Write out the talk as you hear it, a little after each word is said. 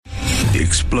the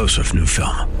explosive new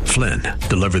film, Flynn,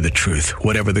 Deliver the Truth,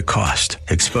 Whatever the Cost,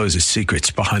 exposes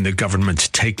secrets behind the government's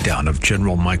takedown of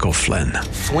General Michael Flynn.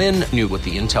 Flynn knew what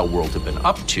the intel world had been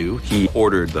up to. He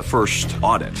ordered the first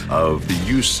audit of the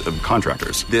use of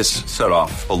contractors. This set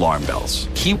off alarm bells.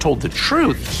 He told the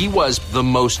truth. He was the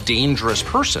most dangerous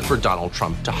person for Donald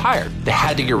Trump to hire. They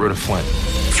had to get rid of Flynn.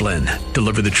 Flynn,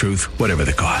 Deliver the Truth, Whatever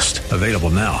the Cost. Available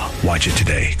now. Watch it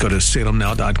today. Go to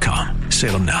salemnow.com.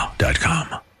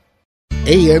 salemnow.com.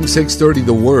 AM 630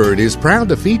 The Word is proud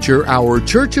to feature our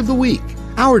Church of the Week.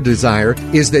 Our desire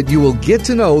is that you will get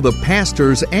to know the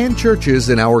pastors and churches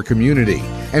in our community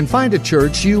and find a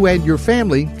church you and your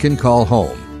family can call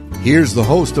home. Here's the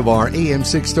host of our AM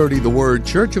 630 The Word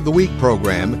Church of the Week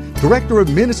program, Director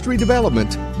of Ministry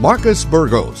Development, Marcus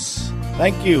Burgos.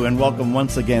 Thank you, and welcome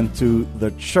once again to the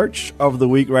Church of the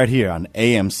Week right here on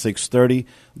AM 630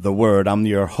 The Word. I'm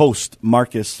your host,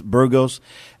 Marcus Burgos.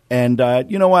 And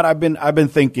you know what? I've been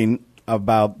thinking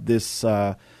about this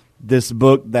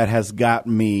book that has got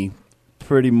me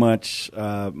pretty much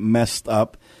messed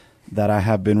up that I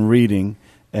have been reading,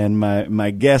 and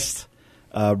my guest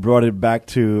brought it back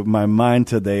to my mind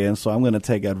today, and so I'm going to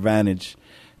take advantage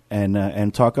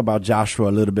and talk about Joshua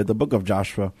a little bit, the book of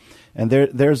Joshua. And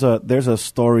there's a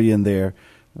story in there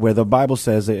where the Bible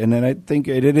says it, and then I think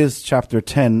it is chapter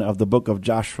 10 of the book of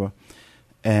Joshua.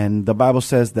 And the Bible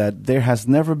says that there has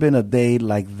never been a day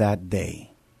like that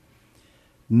day.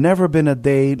 Never been a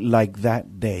day like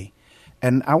that day.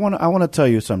 And I want to tell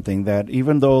you something, that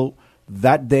even though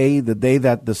that day, the day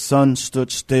that the sun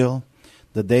stood still,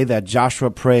 the day that Joshua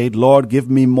prayed, Lord, give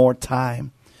me more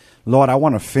time. Lord, I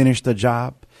want to finish the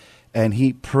job. And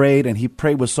he prayed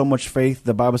with so much faith.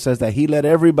 The Bible says that he let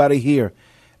everybody hear,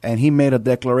 and he made a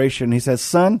declaration. He says,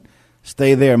 sun,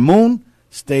 stay there. Moon,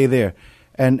 stay there.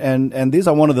 And these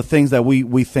are one of the things that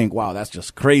we think, wow, that's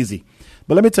just crazy.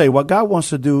 But let me tell you, what God wants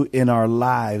to do in our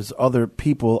lives, other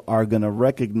people are going to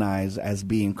recognize as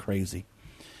being crazy.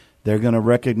 They're going to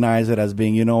recognize it as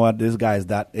being, you know what, this guy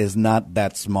is not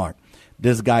that smart.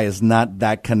 This guy is not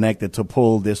that connected to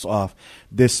pull this off.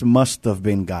 This must have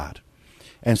been God.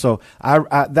 And so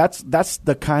that's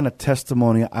the kind of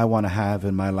testimony I want to have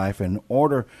in my life. In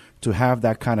order to have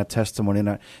that kind of testimony,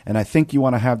 and I think you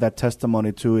want to have that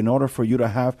testimony too. In order for you to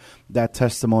have that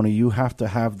testimony, you have to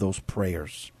have those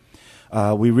prayers.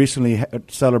 We recently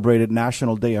celebrated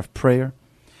National Day of Prayer,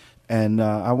 and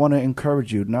I want to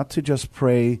encourage you not to just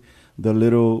pray the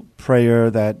little prayer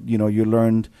that you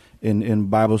learned in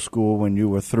Bible school when you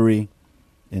were 3,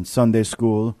 in Sunday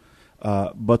school,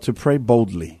 but to pray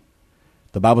boldly.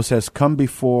 The Bible says, come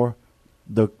before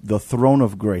the throne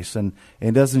of grace. And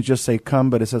it doesn't just say come,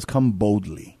 but it says come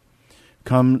boldly.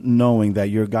 Come knowing that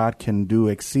your God can do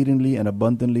exceedingly and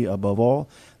abundantly above all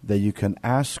that you can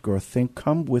ask or think.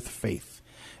 Come with faith.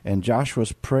 And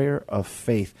Joshua's prayer of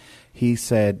faith, he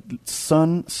said,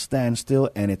 sun, stand still,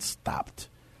 and it stopped.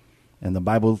 And the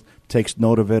Bible takes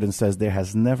note of it and says there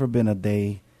has never been a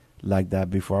day like that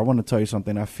before. I want to tell you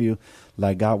something. I feel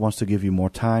like God wants to give you more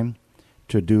time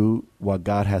to do what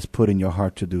God has put in your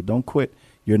heart to do. Don't quit.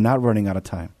 You're not running out of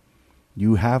time.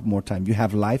 You have more time. You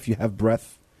have life. You have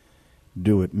breath.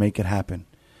 Do it. Make it happen.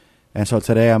 And so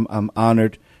today I'm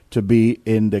honored to be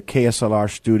in the KSLR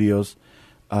studios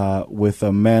with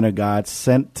a man of God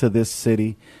sent to this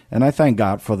city. And I thank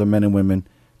God for the men and women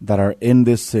that are in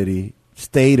this city,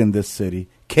 stayed in this city,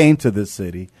 came to this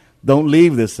city, don't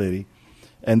leave this city.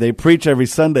 And they preach every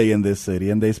Sunday in this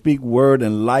city, and they speak word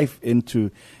and life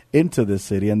into this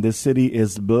city. And this city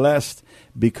is blessed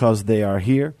because they are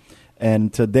here.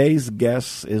 And today's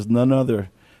guest is none other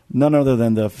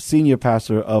than the senior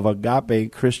pastor of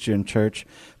Agape Christian Church,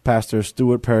 Pastor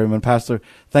Stuart Perryman. Pastor,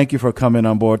 thank you for coming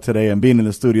on board today and being in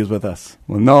the studios with us.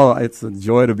 Well, no, it's a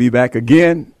joy to be back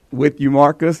again with you,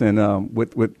 Marcus, and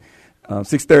with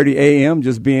 6:30 a.m.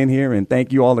 just being here. And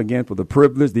thank you all again for the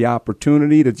privilege, the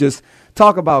opportunity to just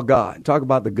talk about God, talk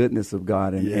about the goodness of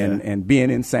God, and being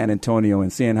in San Antonio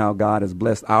and seeing how God has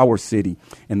blessed our city,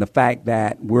 and the fact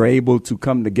that we're able to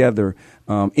come together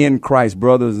in Christ,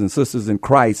 brothers and sisters in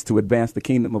Christ, to advance the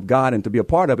kingdom of God and to be a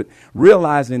part of it,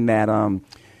 realizing that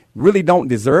really don't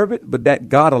deserve it, but that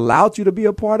God allowed you to be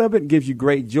a part of it. It gives you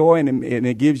great joy, and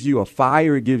it gives you a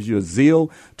fire. It gives you a zeal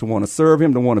to want to serve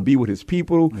him, to want to be with his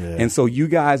people. Yeah. And so you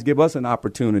guys give us an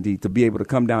opportunity to be able to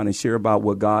come down and share about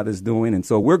what God is doing. And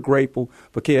so we're grateful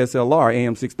for KSLR,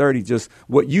 AM 630, just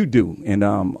what you do, and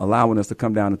allowing us to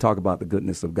come down and talk about the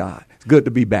goodness of God. It's good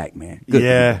to be back, man. Good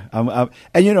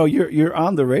and you're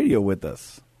on the radio with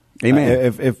us.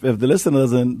 Amen. If the listener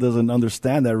doesn't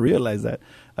understand that, realize that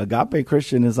Agape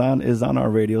Christian is on our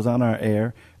radios, on our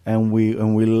air, and we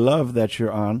love that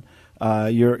you're on.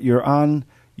 You're on.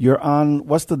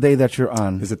 What's the day that you're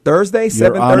on? Is it Thursday?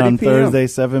 You're 7:30 on p.m. Thursday,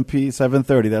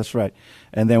 7:30. That's right.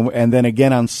 And then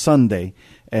again on Sunday.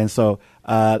 And so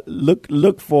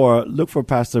look for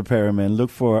Pastor Perryman. Look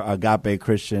for Agape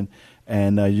Christian,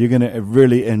 and you're gonna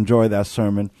really enjoy that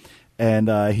sermon. And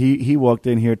he walked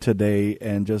in here today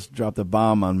and just dropped a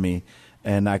bomb on me,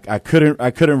 and I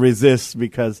couldn't resist,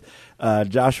 because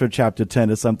Joshua chapter 10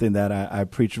 is something that I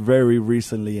preached very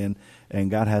recently, and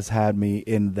God has had me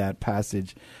in that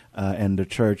passage and the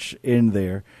church in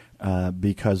there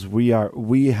because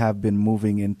we have been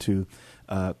moving into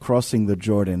crossing the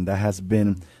Jordan. That has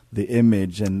been the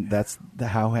image, and that's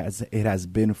how it has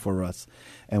been for us.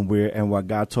 And what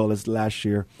God told us last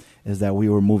year is that we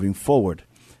were moving forward,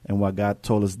 and what God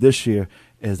told us this year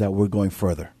is that we're going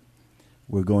further.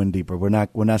 We're going deeper. We're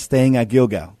not staying at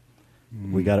Gilgal.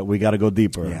 We got to go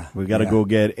deeper. Yeah. We got to go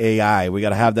get AI. We got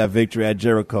to have that victory at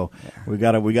Jericho.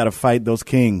 Yeah. We got to fight those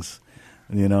kings,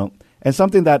 And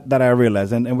something that I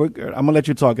realized, and I'm gonna let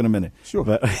you talk in a minute. Sure,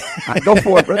 but go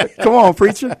for it, brother. Come on,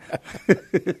 preacher.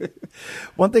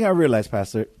 One thing I realized,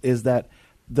 Pastor, is that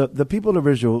the people of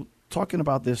Israel, talking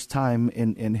about this time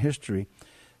in history,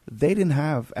 they didn't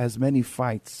have as many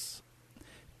fights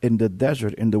in the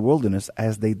desert, in the wilderness,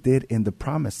 as they did in the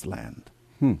promised land.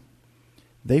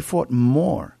 They fought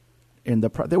more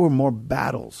there were more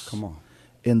battles. Come on.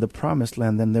 In the promised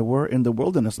land than there were in the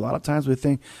wilderness. A lot of times we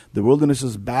think the wilderness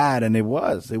is bad, and it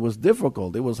was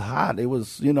difficult. It was hot. It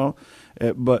was,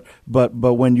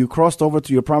 but when you crossed over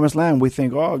to your promised land, we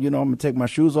think, I'm going to take my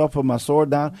shoes off, put my sword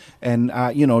down, and,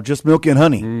 just milk and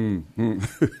honey.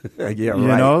 Yeah,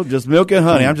 right. Just milk and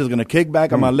honey. I'm just going to kick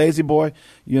back on my lazy boy,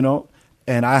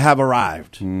 and I have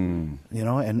arrived, and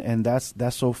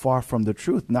that's so far from the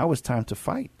truth. Now it's time to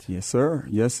fight. Yes, sir.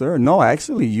 Yes, sir. No,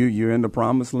 actually, you're in the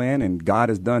promised land, and God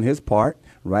has done his part,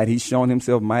 right? He's shown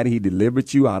himself mighty. He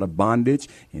delivered you out of bondage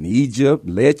in Egypt,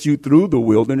 led you through the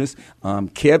wilderness,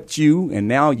 kept you, and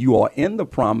now you are in the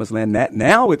promised land.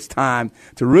 Now it's time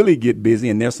to really get busy,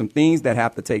 and there's some things that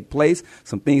have to take place,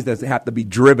 some things that have to be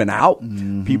driven out.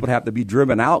 Mm-hmm. People have to be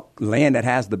driven out, land that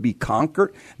has to be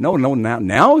conquered. No,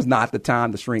 now is not the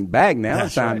time to shrink back. Now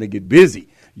it's time to get busy.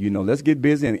 Let's get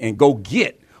busy and go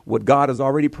get what God has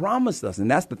already promised us. And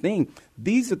that's the thing.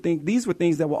 These were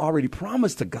things that were already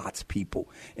promised to God's people.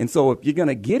 And so if you're going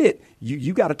to get it,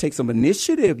 you got to take some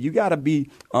initiative. You got to be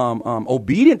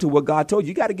obedient to what God told you.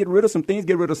 You got to get rid of some things,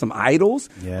 get rid of some idols,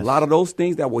 a lot of those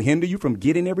things that will hinder you from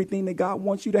getting everything that God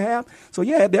wants you to have. So,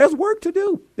 there's work to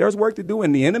do. There's work to do.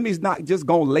 And the enemy's not just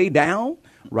going to lay down.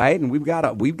 Right. And we've got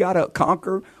to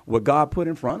conquer what God put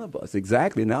in front of us.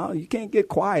 Exactly. Now, you can't get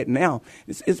quiet now,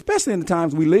 especially in the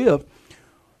times we live.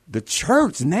 The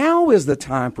church, now is the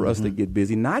time for us to get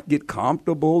busy, not get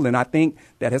comfortable. And I think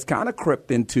that has kind of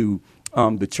crept into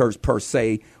the church per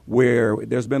se, where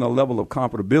there's been a level of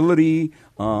comfortability,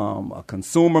 a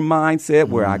consumer mindset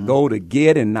where I go to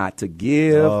get and not to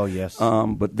give. Oh, yes.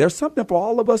 But there's something for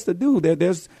all of us to do.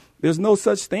 There's no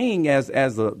such thing as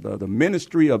the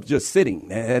ministry of just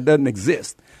sitting. It doesn't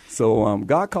exist. So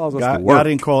God calls us to work. God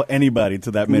didn't call anybody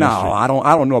to that ministry. No, I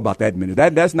don't know about that ministry.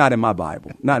 That's not in my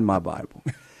Bible. Not in my Bible.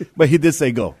 But he did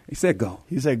say go. He said go.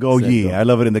 He said go ye. Go. I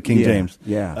love it in the King James.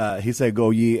 Yeah. He said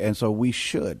go ye, and so we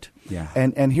should. Yeah.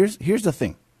 And here's the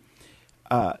thing.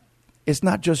 It's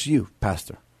not just you,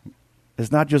 Pastor.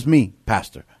 It's not just me,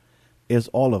 Pastor. It's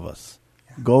all of us.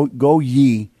 Yeah. Go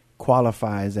ye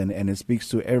qualifies, and it speaks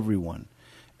to everyone.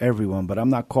 But I'm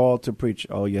not called to preach.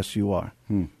 Oh, yes, you are.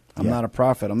 I'm not a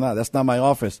prophet. I'm not. That's not my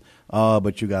office.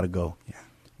 But you got to go. Yeah.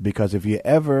 Because if you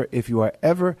are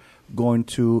ever going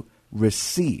to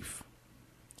receive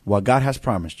what God has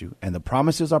promised you, and the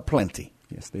promises are plenty.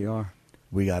 Yes, they are.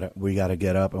 We gotta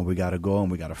get up, and we gotta go, and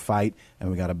we gotta fight,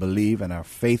 and we gotta believe, and our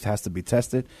faith has to be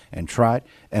tested and tried,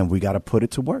 and we gotta put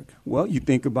it to work. Well, you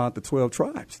think about the 12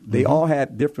 tribes. They all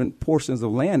had different portions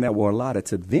of land that were allotted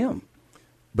to them,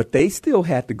 but they still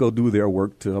had to go do their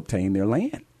work to obtain their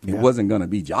land. It wasn't going to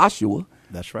be Joshua.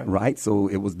 That's right. Right? So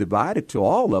it was divided to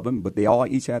all of them, but they all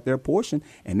each had their portion,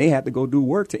 and they had to go do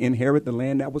work to inherit the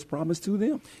land that was promised to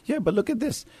them. Yeah, but look at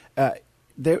this.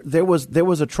 There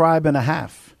was a tribe and a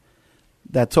half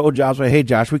that told Joshua, "Hey,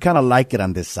 Josh, we kind of like it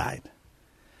on this side,"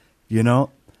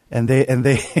 and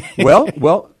they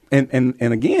well, and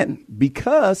again,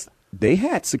 because they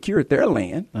had secured their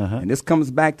land, and this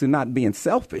comes back to not being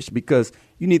selfish, because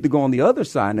you need to go on the other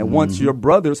side. And once your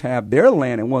brothers have their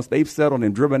land, and once they've settled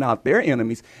and driven out their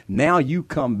enemies, now you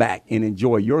come back and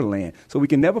enjoy your land. So we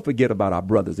can never forget about our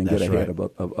brothers and get ahead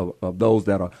of those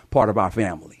that are part of our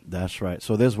family. That's right.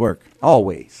 So there's work.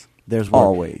 Always. There's work.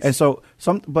 Always. And so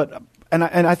but And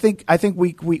I think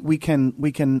we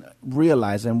can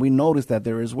realize and we notice that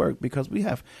there is work because we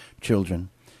have children,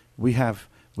 we have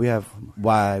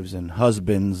wives and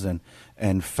husbands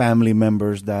and family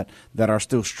members that are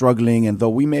still struggling, and though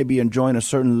we may be enjoying a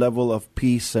certain level of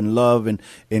peace and love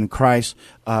in Christ,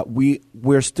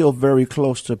 we're still very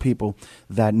close to people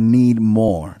that need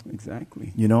more.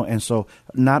 Exactly. And so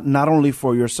not only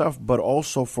for yourself but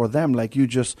also for them, like you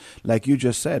just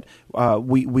said,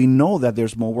 we know that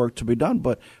there's more work to be done,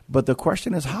 but the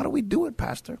question is, how do we do it,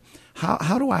 Pastor?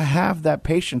 How do I have that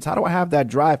patience? How do I have that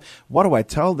drive? What do I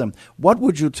tell them? What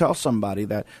would you tell somebody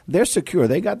that they're secure,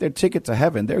 they got their ticket to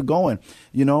heaven, they're going,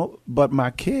 but my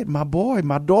kid, my boy,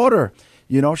 my daughter,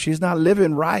 she's not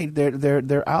living right.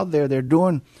 They're out there, they're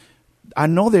doing, I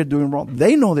know they're doing wrong.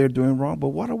 They know they're doing wrong, but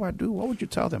what do I do? What would you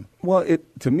tell them? Well,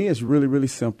 to me, it's really, really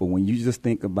simple when you just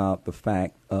think about the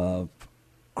fact of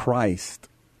Christ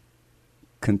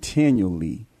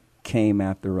continually came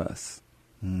after us.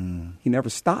 He never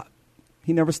stopped.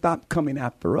 He never stopped coming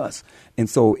after us. And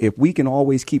so if we can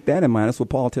always keep that in mind, that's what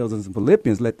Paul tells us in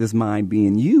Philippians, let this mind be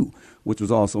in you, which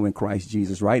was also in Christ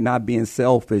Jesus, right? Not being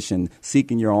selfish and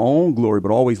seeking your own glory,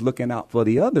 but always looking out for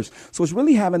the others. So it's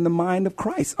really having the mind of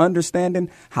Christ,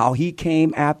 understanding how he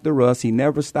came after us. He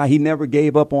never stopped. He never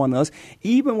gave up on us,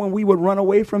 even when we would run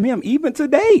away from him. Even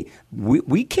today,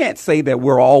 we can't say that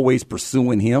we're always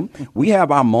pursuing him. We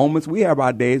have our moments. We have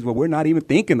our days where we're not even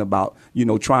thinking about,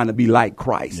 trying to be like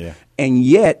Christ. Yeah. And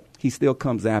yet he still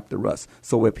comes after us.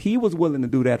 So if he was willing to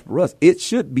do that for us, it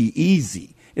should be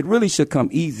easy. It really should come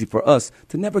easy for us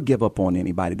to never give up on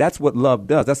anybody. That's what love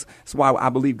does. That's why I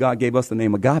believe God gave us the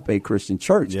name Agape Christian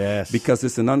Church. Yes. Because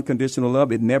it's an unconditional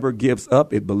love. It never gives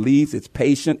up. It believes. It's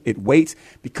patient. It waits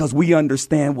because we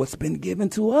understand what's been given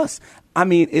to us. I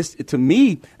mean, to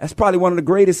me, that's probably one of the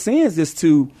greatest sins is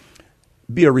to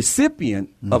be a recipient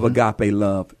of agape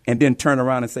love and then turn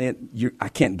around and say, I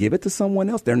can't give it to someone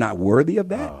else. They're not worthy of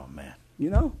that. Oh, man.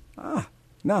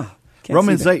 Nah.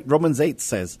 Romans 8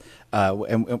 says,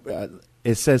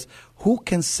 it says, who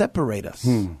can separate us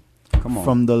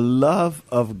from the love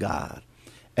of God?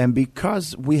 And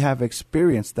because we have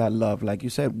experienced that love, like you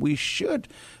said, we should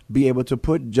be able to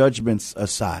put judgments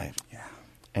aside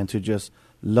and to just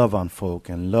love on folk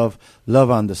and love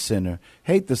on the sinner,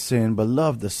 hate the sin, but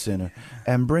love the sinner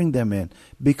and bring them in.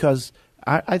 Because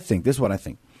I think, this is what I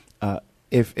think.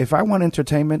 If I want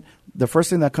entertainment, the first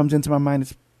thing that comes into my mind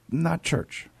is not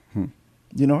church.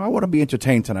 I want to be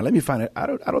entertained tonight. Let me find it. I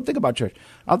don't think about church.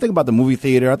 I'll think about the movie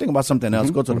theater. I'll think about something else.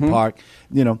 Go to the park.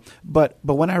 But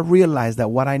when I realize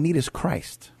that what I need is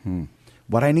Christ,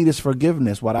 what I need is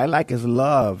forgiveness, what I like is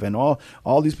love, and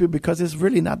all these people, because it's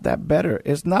really not that better.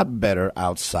 It's not better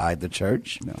outside the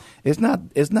church. No. It's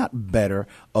not better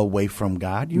away from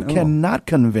God. You cannot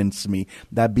convince me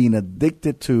that being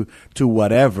addicted to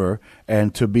whatever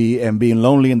and being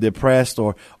lonely and depressed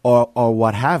or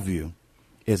what have you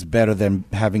is better than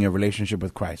having a relationship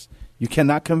with Christ. You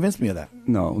cannot convince me of that.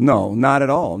 No, not at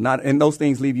all. And those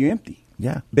things leave you empty.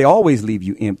 Yeah. They always leave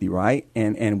you empty, right?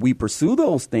 And we pursue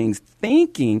those things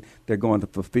thinking they're going to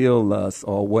fulfill us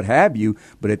or what have you.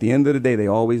 But at the end of the day, they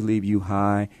always leave you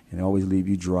high and they always leave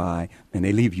you dry and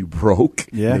they leave you broke.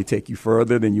 Yeah. They take you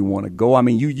further than you want to go. I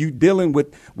mean, you dealing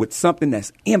with something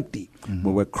that's empty.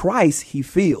 But with Christ, he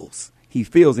fills. He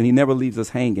fills and he never leaves us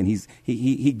hanging.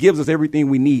 He gives us everything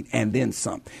we need and then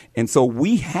some. And so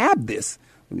we have this.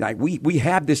 Like we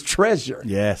have this treasure.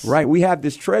 Yes. Right. We have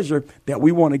this treasure that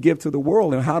we want to give to the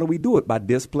world. And how do we do it? By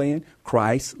displaying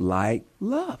Christ-like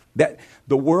love. That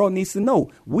the world needs to know.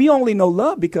 We only know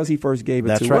love because he first gave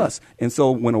it to us. And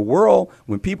so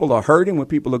when people are hurting, when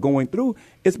people are going through,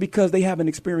 it's because they haven't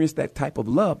experienced that type of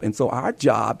love. And so our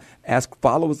job as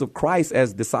followers of Christ,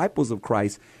 as disciples of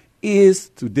Christ, is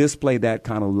to display that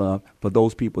kind of love for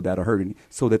those people that are hurting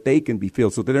so that they can be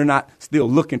filled, so that they're not still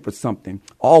looking for something,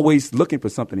 always looking for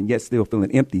something and yet still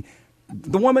feeling empty.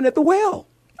 The woman at the well,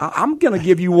 I'm going to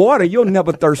give you water. You'll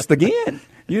never thirst again,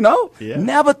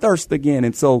 never thirst again.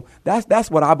 And so that's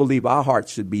what I believe our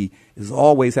hearts should be, is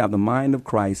always have the mind of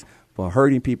Christ for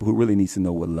hurting people who really needs to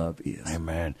know what love is.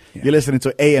 Amen. Yeah. You're listening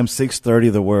to AM 630,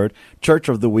 The Word, Church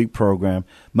of the Week program.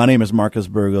 My name is Marcus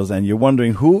Burgos, and you're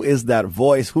wondering, who is that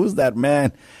voice? Who's that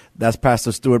man? That's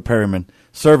Pastor Stuart Perryman,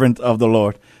 servant of the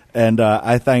Lord. And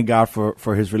I thank God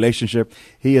for his relationship.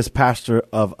 He is pastor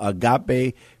of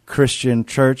Agape Christian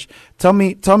Church. Tell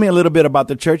me a little bit about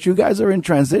the church. You guys are in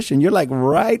transition. You're like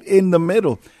right in the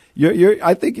middle.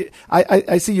 I think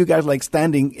I see you guys like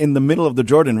standing in the middle of the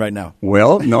Jordan right now.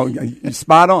 Well, no, you're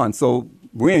spot on. So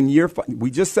we're in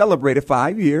we just celebrated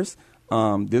 5 years.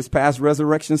 This past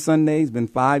Resurrection Sunday has been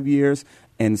 5 years.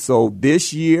 And so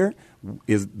this year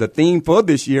is the theme for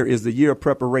this year is the year of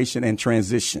preparation and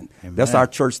transition. Amen. That's our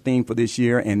church theme for this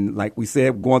year. And like we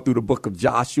said, going through the book of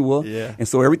Joshua. Yeah. And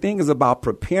so everything is about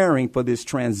preparing for this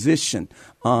transition,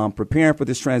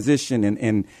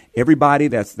 and everybody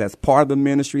that's part of the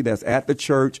ministry, that's at the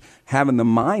church, having the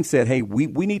mindset, hey,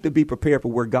 we need to be prepared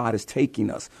for where God is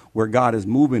taking us, where God is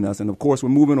moving us. And of course, we're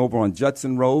moving over on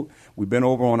Judson Road. We've been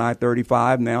over on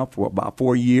I-35 now for about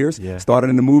 4 years. Yeah. Started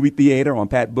in the movie theater on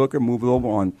Pat Booker, moved over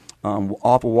on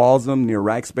off of Walsham near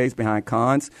Rack Space behind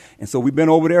Cons. And so we've been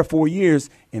over there 4 years,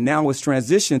 and now it's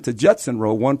transitioned to Judson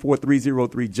Road,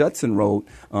 14303 Judson Road,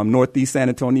 northeast San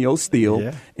Antonio still.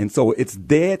 Yeah. And so it's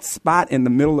dead spot in the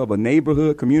middle of a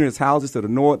neighborhood, communities, houses to the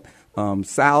north,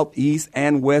 south, east,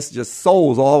 and west, just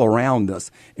souls all around us.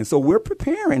 And so we're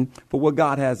preparing for what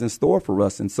God has in store for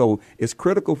us. And so it's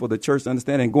critical for the church to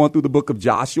understand. And going through the book of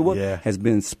Joshua has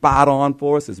been spot on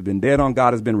for us. It's been dead on.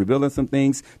 God has been revealing some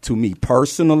things to me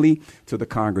personally, to the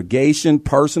congregation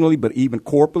personally, but even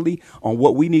corporately on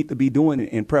what we need to be doing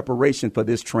in preparation for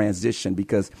this transition.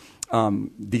 Because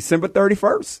December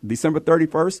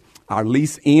 31st, our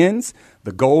lease ends.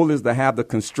 The goal is to have the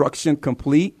construction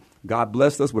complete. God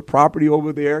blessed us with property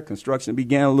over there. Construction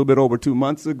began a little bit over 2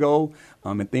 months ago,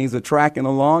 and things are tracking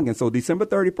along. And so December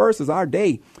 31st is our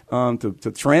day to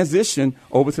transition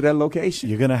over to that location.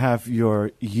 You're going to have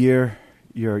your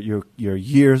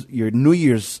New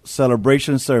Year's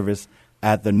celebration service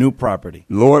at the new property.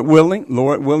 Lord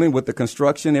willing, with the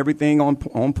construction, everything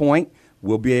on point,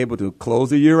 we'll be able to close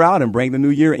the year out and bring the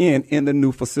new year in the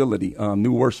new facility,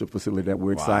 new worship facility that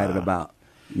we're excited about.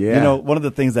 Yeah. You know, one of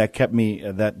the things that kept me,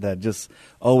 that just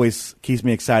always keeps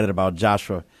me excited about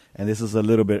Joshua, and this is a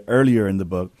little bit earlier in the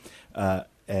book,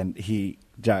 and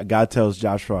God tells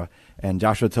Joshua, and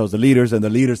Joshua tells the leaders, and the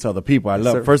leaders tell the people. I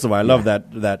love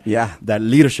that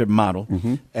leadership model.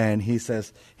 Mm-hmm. And he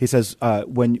says,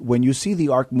 when you see the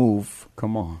ark move,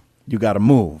 come on, you got to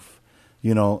move.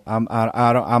 You know, I'm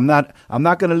not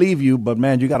going to leave you, but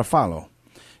man, you got to follow.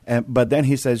 But then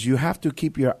he says, you have to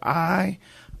keep your eye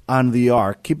on the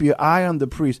ark, keep your eye on the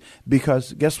priest,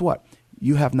 because guess what?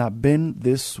 You have not been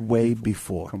this way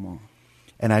before. Come on.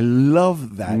 And I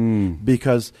love that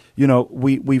because, you know,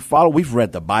 we've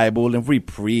read the Bible and we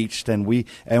preached and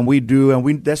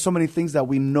there's so many things that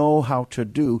we know how to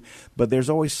do, but there's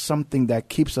always something that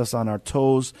keeps us on our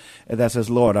toes and that says,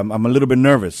 Lord, I'm a little bit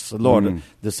nervous. Lord,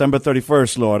 December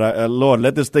 31st, Lord, Lord,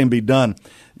 let this thing be done.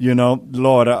 You know,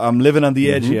 Lord, I'm living on the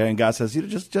edge here. And God says,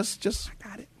 just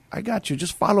I got you.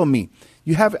 Just follow me.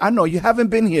 I know you haven't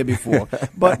been here before,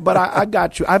 but I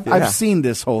got you. I've seen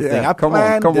this whole thing. I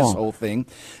planned this whole thing,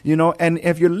 you know, and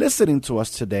if you're listening to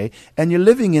us today and you're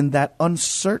living in that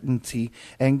uncertainty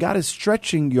and God is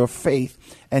stretching your faith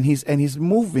and he's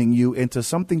moving you into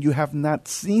something you have not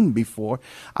seen before,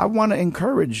 I want to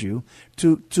encourage you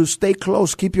to stay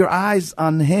close. Keep your eyes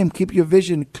on him. Keep your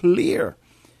vision clear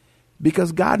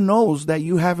because God knows that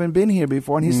you haven't been here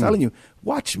before and he's telling you,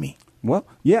 watch me. Well,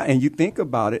 yeah, and you think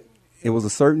about it, it was a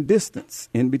certain distance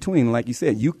in between. Like you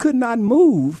said, you could not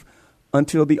move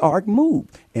until the ark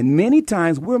moved. And many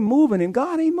times we're moving and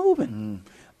God ain't moving.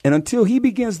 And until he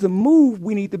begins to move,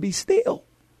 we need to be still.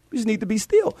 We just need to be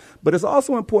still. But it's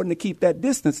also important to keep that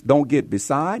distance. Don't get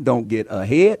beside, don't get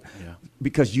ahead,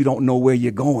 because you don't know where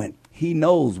you're going. He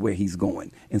knows where he's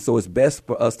going. And so it's best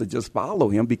for us to just follow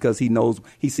him because he knows,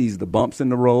 he sees the bumps in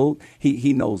the road.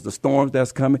 He knows the storms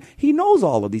that's coming. He knows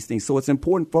all of these things. So it's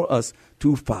important for us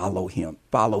to follow him,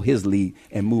 follow his lead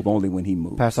and move only when he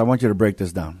moves. Pastor, I want you to break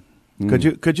this down.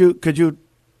 Could you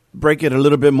break it a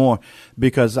little bit more?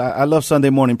 Because I love Sunday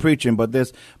morning preaching, but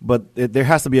there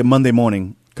has to be a Monday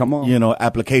morning,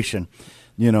 application.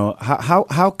 You know,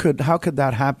 how could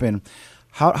that happen?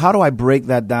 How do I break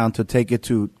that down to take it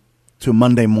to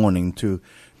Monday morning, to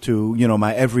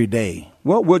my everyday?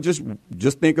 Well, we'll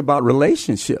just think about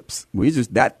relationships.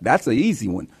 That's an easy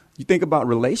one. You think about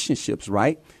relationships,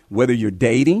 right? Whether you're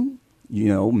dating,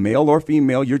 male or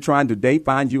female, you're trying to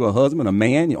find you a husband, a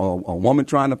man, or a woman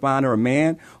trying to find her a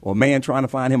man, or a man trying to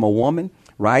find him a woman,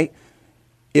 right?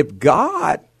 If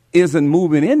God isn't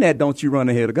moving in that, don't you run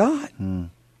ahead of God.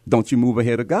 Don't you move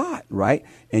ahead of God, right?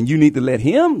 And you need to let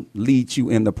him lead you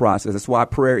in the process. That's why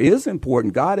prayer is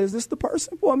important. God, is this the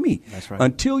person for me? That's right.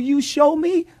 Until you show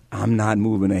me, I'm not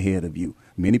moving ahead of you.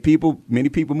 Many people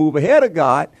move ahead of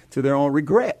God to their own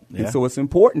regret. Yeah. And so it's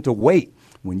important to wait.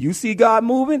 When you see God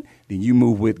moving, then you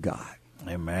move with God.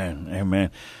 Amen. Amen.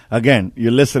 Again,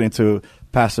 you're listening to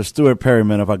Pastor Stuart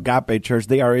Perryman of Agape Church.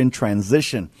 They are in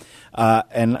transition.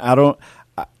 And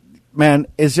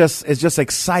it's just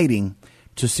exciting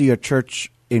to see a church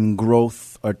in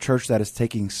growth, a church that is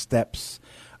taking steps,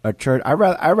 a church.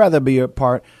 I'd rather be a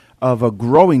part of a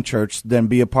growing church than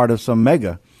be a part of some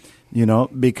mega,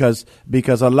 because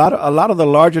a lot of the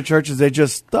larger churches, they're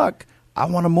just stuck. I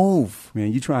want to move.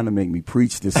 Man, you trying to make me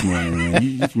preach this morning,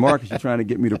 man. Marcus, you're trying to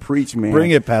get me to preach, man.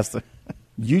 Bring it, Pastor.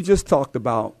 You just talked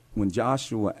about when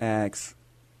Joshua asked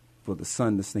for the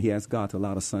sun to stand. He asked God to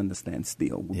allow the sun to stand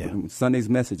still. Yeah. Sunday's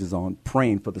message is on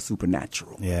praying for the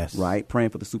supernatural. Yes. Right?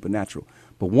 Praying for the supernatural.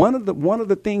 But one of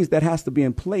the things that has to be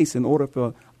in place in order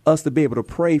for us to be able to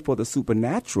pray for the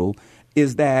supernatural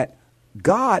is that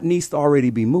God needs to already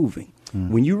be moving.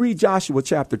 When you read Joshua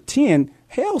chapter 10,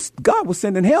 God was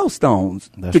sending hailstones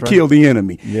to kill the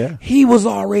enemy. Yeah. He was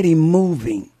already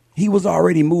moving. He was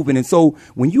already moving. And so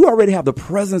when you already have the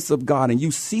presence of God and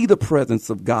you see the presence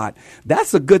of God,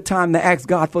 that's a good time to ask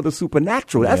God for the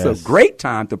supernatural. That's a great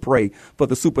time to pray for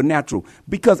the supernatural,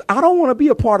 because I don't want to be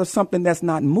a part of something that's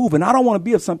not moving. I don't want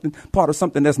to be part of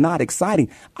something that's not exciting.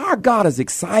 Our God is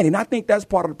exciting. I think that's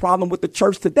part of the problem with the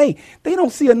church today. They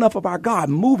don't see enough of our God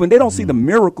moving. They don't see the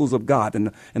miracles of God and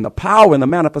the power and the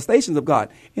manifestations of God.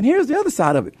 And here's the other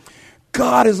side of it.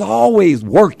 God is always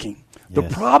working. The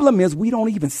problem is we don't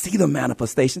even see the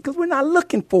manifestation because we're not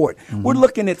looking for it. We're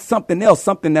looking at something else,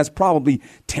 something that's probably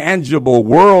tangible,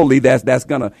 worldly, that's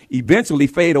going to eventually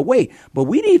fade away. But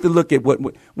we need to look at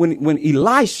when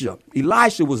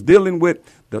Elisha was dealing with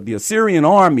the Assyrian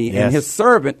army and his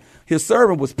servant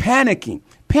was panicking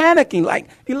like,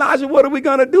 Elijah, what are we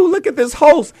going to do? Look at this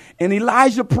host. And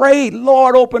Elijah prayed,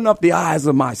 Lord, open up the eyes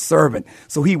of my servant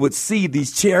so he would see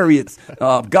these chariots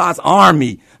of God's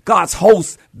army, God's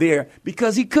host there,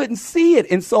 because he couldn't see it.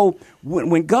 And so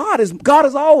when God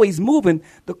is always moving,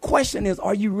 the question is,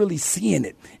 are you really seeing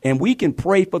it? And we can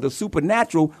pray for the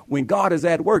supernatural when God is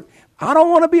at work. I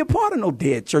don't want to be a part of no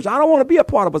dead church. I don't want to be a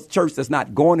part of a church that's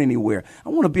not going anywhere. I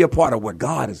want to be a part of where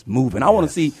God is moving. I want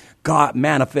to see God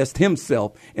manifest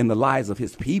himself in the lives of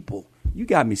his people. You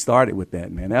got me started with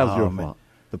that, man. That was your fault.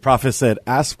 The prophet said,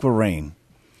 ask for rain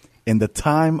in the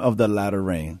time of the latter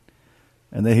rain.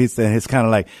 And then he said, it's kind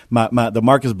of like the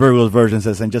Marcus Burgos version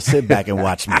says, and just sit back and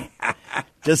watch me.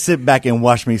 Just sit back and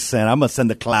watch me send. I'm going to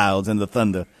send the clouds and the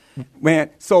thunder.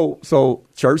 Man, so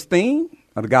church theme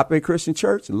of Agape Christian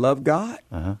Church, love God,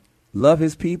 love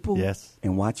his people,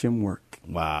 and watch him work.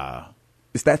 Wow.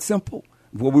 It's that simple.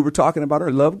 What we were talking about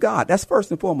earlier, love God. That's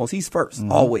first and foremost. He's first,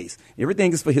 always.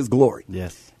 Everything is for his glory.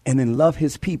 Yes. And then love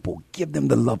his people. Give them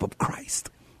the love of Christ.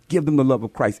 Give them the love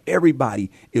of Christ.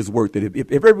 Everybody is worth it.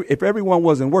 If everyone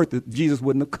wasn't worth it, Jesus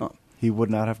wouldn't have come. He would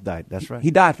not have died. That's right.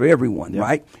 He died for everyone,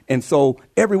 right? And so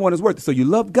everyone is worth it. So you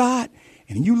love God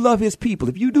and you love his people.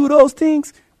 If you do those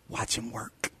things, watch him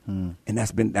work. And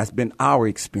that's been our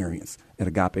experience at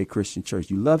Agape Christian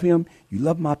Church. You love him. You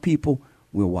love my people.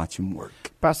 We'll watch him work.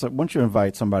 Pastor, why don't you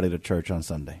invite somebody to church on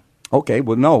Sunday? Okay.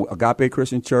 Well, no. Agape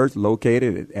Christian Church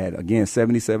located at again,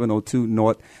 7702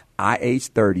 North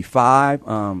IH 35.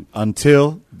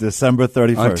 Until December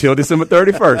 31st. Until December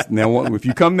 31st. Now, if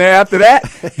you come there after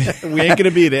that, we ain't going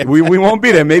to be there. We won't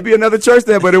be there. Maybe another church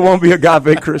there, but it won't be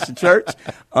Agape Christian Church.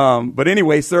 But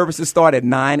anyway, services start at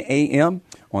 9 a.m.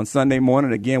 on Sunday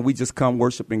morning. Again, we just come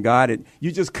worshiping God. And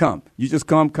you just come. You just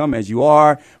come as you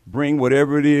are. Bring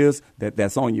whatever it is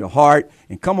that's on your heart,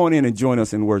 and come on in and join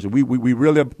us in worship.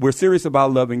 We're serious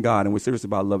about loving God, and we're serious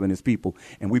about loving his people,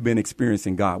 and we've been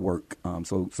experiencing God work.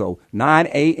 So 9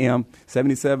 a.m.,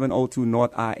 7702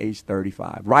 North IH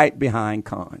 35, right behind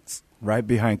Cons. Right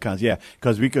behind Cons, yeah,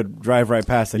 because we could drive right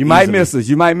past it. You might miss us.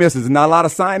 There's not a lot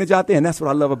of signage out there, and that's what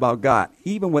I love about God.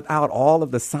 Even without all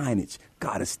of the signage,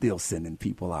 God is still sending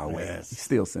people our way. He's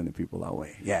still sending people our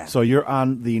way. Yeah. So you're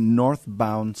on the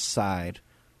northbound side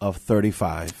of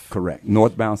 35. Correct.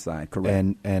 Northbound side.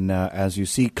 Correct. And as you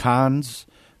see Cons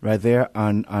right there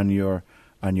on your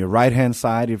right hand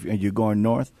side, if you're going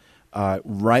north,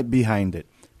 right behind it.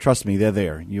 Trust me, they're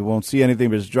there. You won't see anything,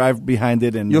 but just drive behind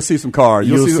it, and you'll see some cars.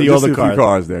 You'll see all the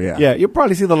cars there. Yeah. Yeah. You'll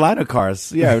probably see the line of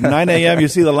cars. Yeah. 9 a.m. You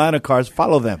see the line of cars.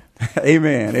 Follow them.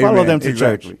 Amen. Follow them to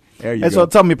church. There you and go. So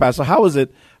tell me, Pastor, how was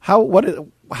it? How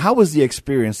was the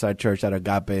experience at church at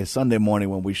Agape Sunday morning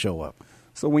when we show up?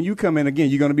 So when you come in, again,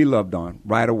 you're going to be loved on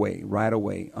right away.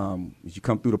 As you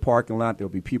come through the parking lot, there'll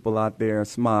be people out there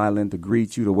smiling to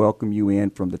greet you, to welcome you in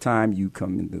from the time you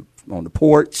come in on the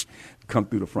porch. Come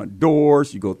through the front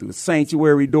doors, you go through the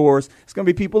sanctuary doors. It's going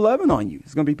to be people loving on you.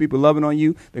 They're going to be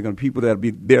people that'll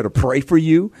be there to pray for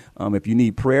you. If you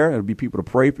need prayer, there'll be people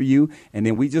to pray for you. And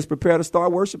then we just prepare to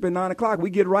start worship at 9 o'clock. We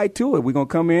get right to it. We're going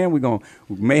to come in. We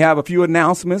may have a few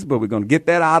announcements, but we're going to get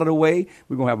that out of the way.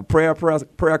 We're going to have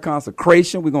a prayer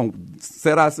consecration. We're going to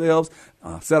set ourselves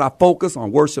set our focus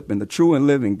on worshiping the true and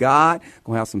living God.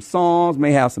 Going to have some songs,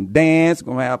 may have some dance.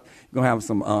 Going to have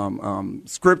some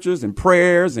scriptures and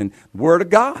prayers and the Word of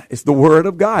God. It's the Word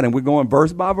of God, and we're going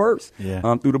verse by verse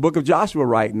through the book of Joshua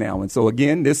right now. And so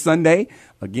again, this Sunday,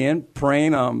 praying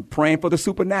for the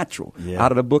supernatural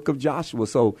out of the book of Joshua.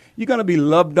 So you're going to be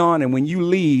loved on, and when you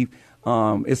leave,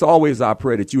 it's always our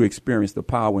prayer that you experience the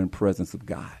power and presence of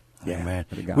God. Yeah, man.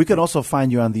 We could also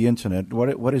find you on the internet.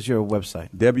 What is your website?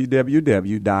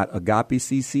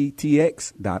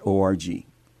 www.agapecctx.org.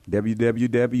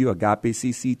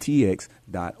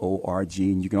 www.agapecctx.org.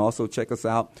 And you can also check us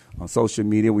out on social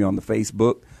media. We're on the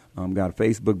Facebook. Got a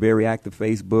Facebook, very active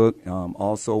Facebook.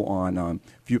 Also on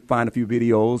find a few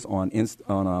videos on YouTube,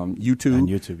 on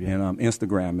YouTube and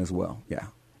Instagram as well. Yeah.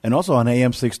 And also on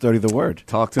AM 630 The Word.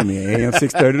 Talk to me, AM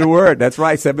 630 The Word. That's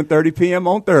right, 7:30 p.m.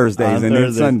 on Thursdays and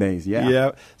then Sundays.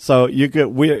 Yeah. So you could.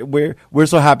 We're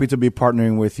so happy to be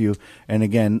partnering with you, and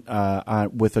again,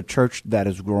 with a church that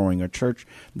is growing, a church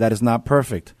that is not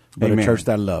perfect, but Amen. A church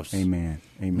that loves. Amen.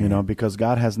 Amen. You know, because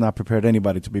God has not prepared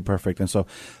anybody to be perfect, and so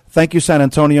thank you, San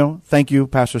Antonio. Thank you,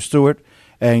 Pastor Stuart,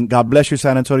 and God bless you,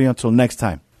 San Antonio. Until next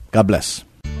time, God bless.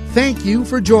 Thank you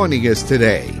for joining us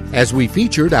today as we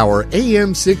featured our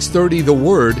AM 630 The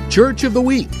Word Church of the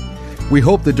Week. We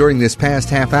hope that during this past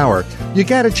half hour, you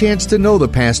got a chance to know the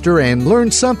pastor and learn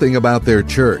something about their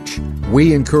church.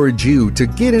 We encourage you to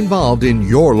get involved in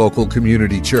your local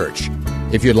community church.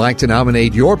 If you'd like to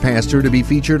nominate your pastor to be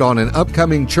featured on an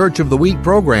upcoming Church of the Week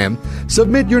program,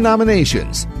 submit your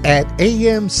nominations at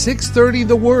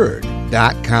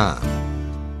am630theword.com.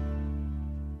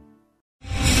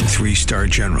 3-star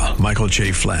General Michael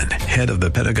J. Flynn, head of the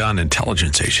Pentagon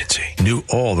Intelligence Agency, knew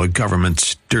all the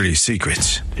government's dirty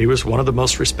secrets. He was one of the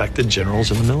most respected generals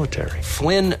in the military.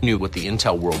 Flynn knew what the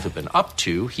intel world had been up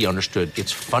to. He understood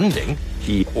its funding.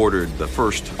 He ordered the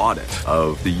first audit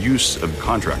of the use of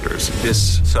contractors.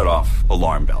 This set off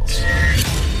alarm bells.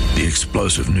 The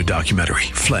explosive new documentary,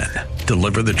 Flynn,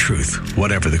 Deliver the Truth,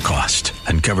 Whatever the Cost,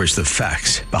 uncovers the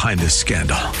facts behind this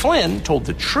scandal. Flynn told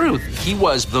the truth. He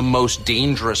was the most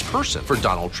dangerous person for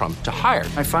Donald Trump to hire.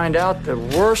 I find out the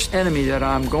worst enemy that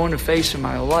I'm going to face in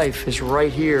my life is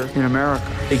right here in America.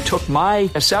 They took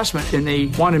my assessment and they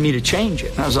wanted me to change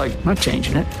it. And I was like, I'm not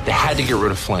changing it. They had to get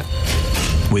rid of Flynn.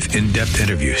 With in-depth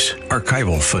interviews,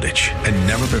 archival footage, and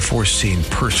never-before-seen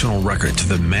personal records of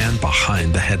the man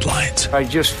behind the headlines. I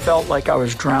just felt like I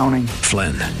was drowning.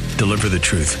 Flynn, Deliver the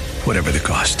Truth, Whatever the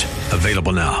Cost.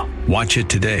 Available now. Watch it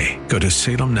today. Go to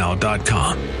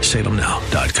salemnow.com.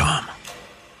 salemnow.com.